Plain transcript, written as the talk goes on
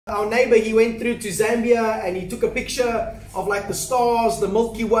Our neighbor, he went through to Zambia and he took a picture of like the stars, the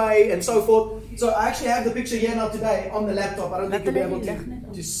Milky Way and so forth. So I actually have the picture here now today on the laptop. I don't think you'll be able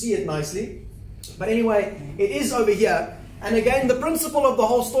to see it nicely. But anyway, it is over here. And again, the principle of the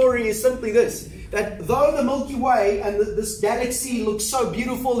whole story is simply this. That though the Milky Way and this galaxy looks so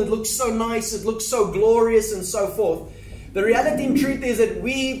beautiful, it looks so nice, it looks so glorious and so forth. The reality and truth is that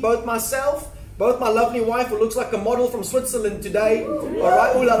we, both myself, both my lovely wife, who looks like a model from Switzerland today,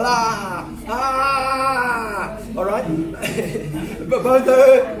 alright, ooh la la, ah, alright, but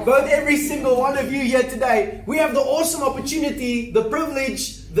both every single one of you here today, we have the awesome opportunity, the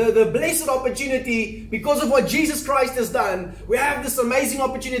privilege, the blessed opportunity, because of what Jesus Christ has done, we have this amazing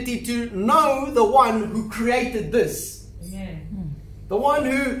opportunity to know the one who created this. The one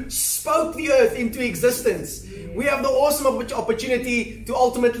who spoke the earth into existence. We have the awesome opportunity to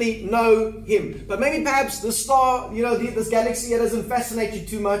ultimately know him. But maybe perhaps the star, you know, this galaxy here doesn't fascinate you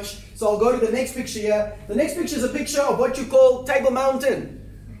too much. So I'll go to the next picture here. The next picture is a picture of what you call Table Mountain.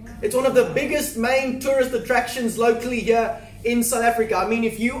 It's one of the biggest main tourist attractions locally here in South Africa. I mean,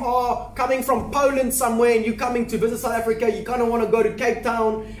 if you are coming from Poland somewhere and you're coming to visit South Africa, you kind of want to go to Cape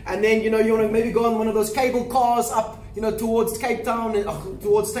Town, and then, you know, you want to maybe go on one of those cable cars up, you know, towards Cape Town and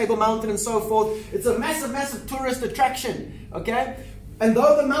towards Table Mountain and so forth. It's a massive, massive tourist attraction, okay? And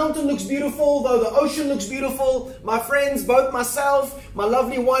though the mountain looks beautiful, though the ocean looks beautiful, my friends, both myself, my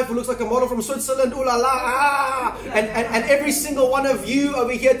lovely wife who looks like a model from Switzerland, ooh la la, ah, and every single one of you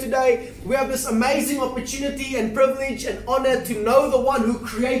over here today, we have this amazing opportunity and privilege and honor to know the one who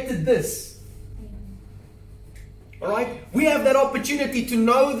created this. All right? We have that opportunity to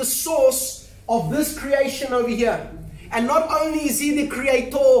know the source of this creation over here. And not only is he the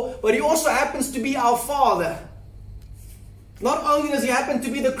creator, but he also happens to be our Father. Not only does he happen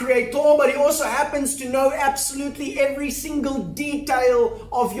to be the creator, but he also happens to know absolutely every single detail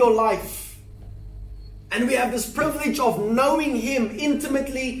of your life. And we have this privilege of knowing him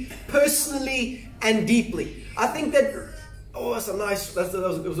intimately, personally, and deeply. I think that, oh, that's a nice,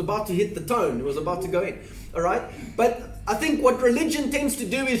 it was about to hit the tone. It was about to go in. All right? But I think what religion tends to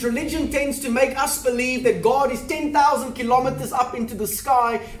do is religion tends to make us believe that God is 10,000 kilometers up into the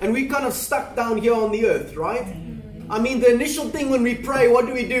sky and we're kind of stuck down here on the earth, right? I mean, the initial thing when we pray, what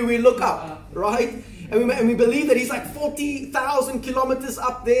do? We look up, right? And we believe that he's like 40,000 kilometers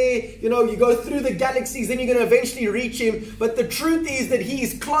up there. You know, you go through the galaxies, then you're going to eventually reach him. But the truth is that he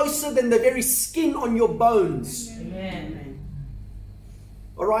is closer than the very skin on your bones. Amen.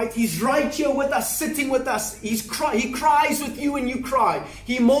 All right, he's right here with us, sitting with us. He cries with you when you cry.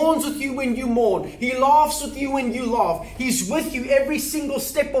 He mourns with you when you mourn. He laughs with you when you laugh. He's with you every single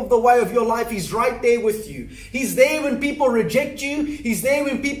step of the way of your life. He's right there with you. He's there when people reject you. He's there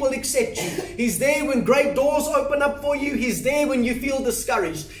when people accept you. He's there when great doors open up for you. He's there when you feel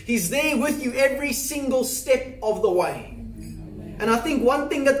discouraged. He's there with you every single step of the way. And I think one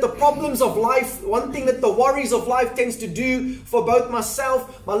thing that the problems of life, one thing that the worries of life tends to do for both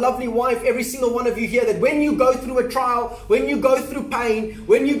myself, my lovely wife, every single one of you here, that when you go through a trial, when you go through pain,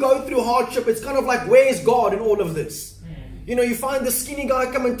 when you go through hardship, it's kind of like, where's God in all of this? You know, you find the skinny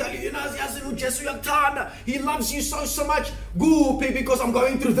guy come and tell you, he loves you so much, because I'm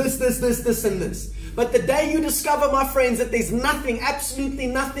going through this and this. But the day you discover, my friends, that there's nothing, absolutely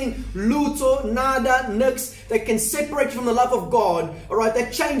nothing, luto, nada, nix, that can separate you from the love of God, all right,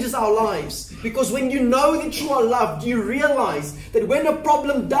 that changes our lives. Because when you know that you are loved, you realize that when a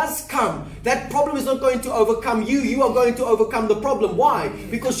problem does come, that problem is not going to overcome you. You are going to overcome the problem. Why?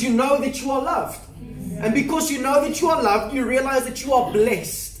 Because you know that you are loved. And because you know that you are loved, you realize that you are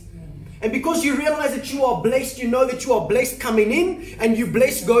blessed. And because you realize that you are blessed, you know that you are blessed coming in and you're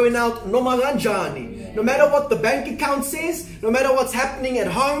blessed going out. No matter what the bank account says, no matter what's happening at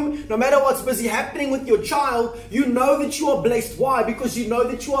home, no matter what's busy happening with your child, you know that you are blessed. Why? Because you know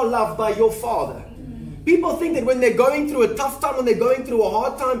that you are loved by your Father. People think that when they're going through a tough time, when they're going through a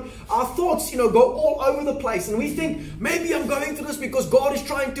hard time, our thoughts, you know, go all over the place. And we think, maybe I'm going through this because God is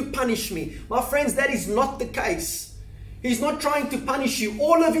trying to punish me. My friends, that is not the case. He's not trying to punish you.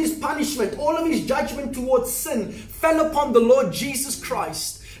 All of his punishment, all of his judgment towards sin fell upon the Lord Jesus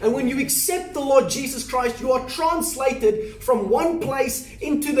Christ. And when you accept the Lord Jesus Christ, you are translated from one place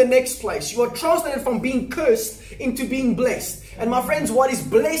into the next place. You are translated from being cursed into being blessed. And my friends, what is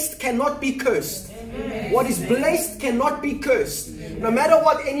blessed cannot be cursed. What is blessed cannot be cursed. No matter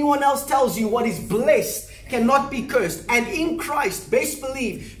what anyone else tells you, what is blessed cannot be cursed. And in Christ, best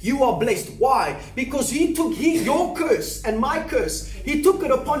believe, you are blessed. Why? Because he took your curse and my curse. He took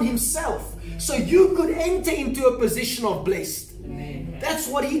it upon himself. So you could enter into a position of blessed. That's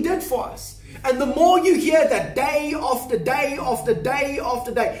what he did for us. And the more you hear that day after day after day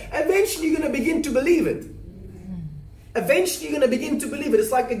after day, eventually you're going to begin to believe it. Eventually you're going to begin to believe it.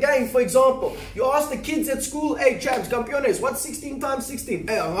 It's like a game, for example. You ask the kids at school, hey chaps, campeones, what's 16 times 16?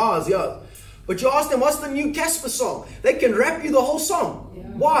 Hey, yeah. But you ask them, what's the new Casper song? They can rap you the whole song. Yeah.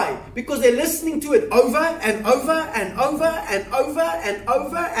 Why? Because they're listening to it over and over and over and over and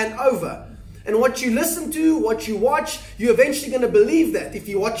over and over. And what you listen to, what you watch, you're eventually going to believe that if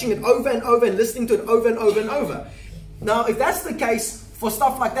you're watching it over and over and listening to it over and over and over. Now, if that's the case for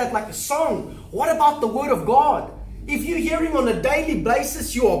stuff like that, like a song, what about the Word of God? If you're hearing on a daily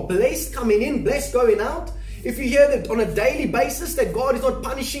basis, you are blessed coming in, blessed going out. If you hear that on a daily basis that God is not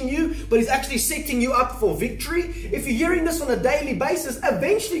punishing you, but He's actually setting you up for victory. If you're hearing this on a daily basis,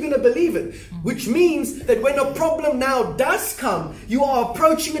 eventually you're going to believe it. Which means that when a problem now does come, you are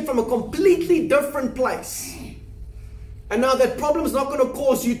approaching it from a completely different place. And now that problem is not going to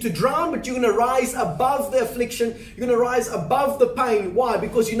cause you to drown, but you're going to rise above the affliction. You're going to rise above the pain. Why?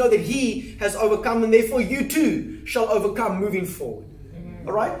 Because you know that He has overcome, and therefore you too shall overcome moving forward.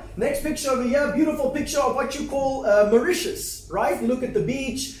 All right, next picture over here, beautiful picture of what you call Mauritius, right? You look at the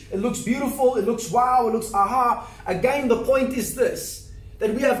beach, it looks beautiful, it looks wow, it looks aha. Again, the point is this,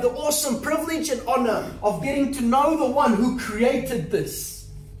 that we have the awesome privilege and honor of getting to know the one who created this.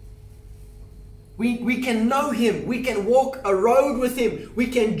 We can know Him, we can walk a road with Him, we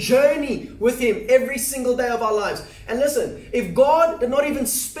can journey with Him every single day of our lives. And listen, if God did not even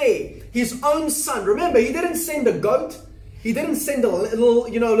spare His own Son, remember, He didn't send a goat, He didn't send a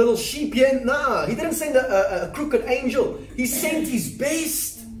little sheep here. Nah, He didn't send a crooked angel. He sent His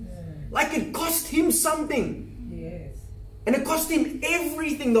best. Like it cost Him something. Yes. And it cost Him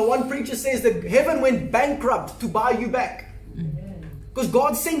everything. The one preacher says that heaven went bankrupt to buy you back. Because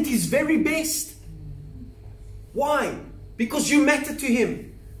God sent His very best. Why? Because you matter to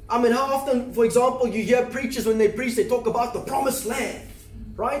Him. I mean, how often, for example, you hear preachers when they preach, they talk about the promised land.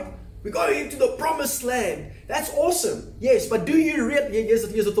 Right? We're going into the promised land. That's awesome. Yes, but do you here's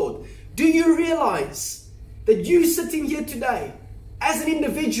a thought. Do you realize that you sitting here today, as an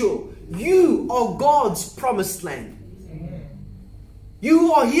individual, you are God's promised land?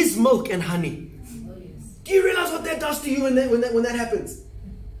 You are His milk and honey. Do you realize what that does to you when that happens?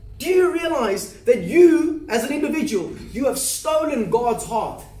 Do you realize that you, as an individual, you have stolen God's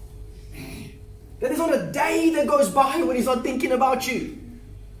heart? That there's not a day that goes by when He's not thinking about you.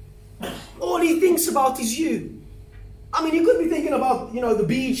 All He thinks about is you. I mean, you could be thinking about, the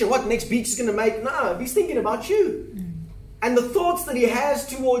beach and what next beach is going to make. No, He's thinking about you. And the thoughts that He has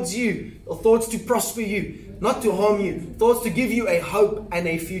towards you are thoughts to prosper you, not to harm you. Thoughts to give you a hope and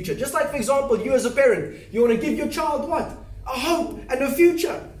a future. Just like, for example, you as a parent, you want to give your child what? A hope and a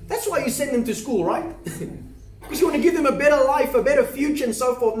future. That's why you send them to school, right? Because you want to give them a better life, a better future and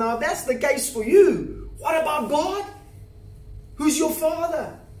so forth. Now, if that's the case for you, what about God? Who's your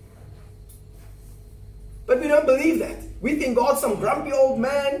Father? But we don't believe that. We think God's some grumpy old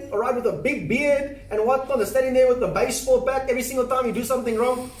man, all right, with a big beard and whatnot, standing there with the baseball bat every single time you do something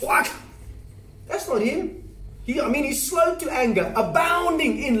wrong. What? That's not Him. He's slow to anger,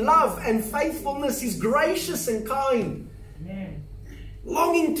 abounding in love and faithfulness. He's gracious and kind. Amen.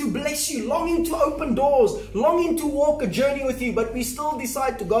 Longing to bless you, longing to open doors, longing to walk a journey with you, but we still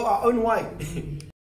decide to go our own way.